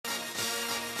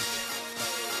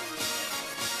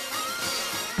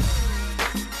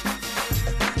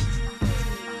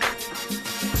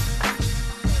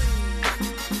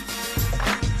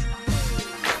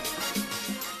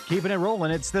keeping it rolling.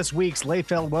 It's this week's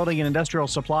Layfeld Welding and Industrial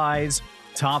Supplies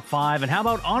Top 5. And how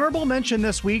about honorable mention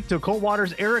this week to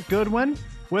Coldwater's Eric Goodwin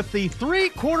with the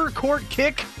three-quarter court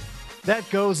kick that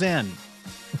goes in.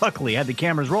 Luckily, had the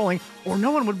cameras rolling, or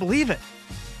no one would believe it.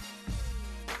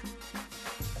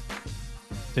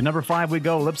 To number 5 we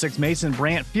go. Lipsick's Mason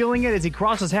Brandt feeling it as he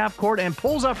crosses half court and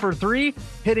pulls up for three,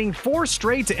 hitting 4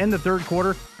 straight to end the third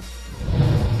quarter,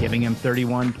 giving him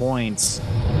 31 points.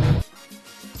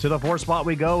 To the 4th spot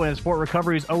we go, and it's Fort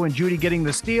Recovery's Owen Judy getting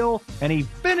the steal, and he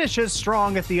finishes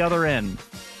strong at the other end.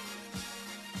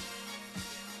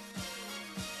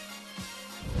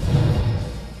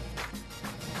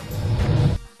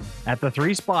 At the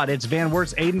 3 spot, it's Van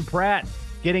Wert's Aiden Pratt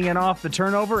getting it off the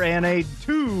turnover, and a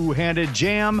two-handed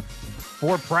jam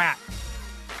for Pratt.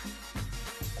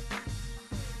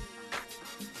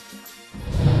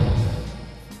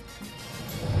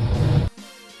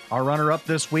 Our runner-up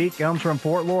this week comes from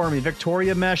Fort Loramie.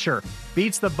 Victoria Mesher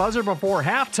beats the buzzer before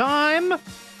halftime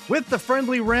with the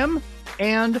friendly rim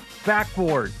and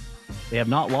backboard. They have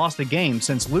not lost a game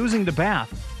since losing to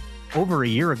Bath over a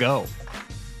year ago.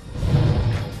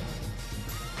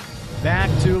 Back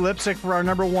to Lipsick for our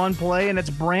number 1 play, and it's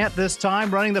Brandt this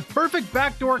time running the perfect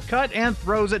backdoor cut and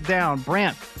throws it down.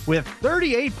 Brandt with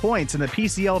 38 points in the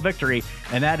PCL victory,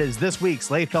 and that is this week's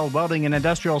Layfeld Welding and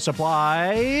Industrial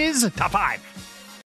Supplies Top 5.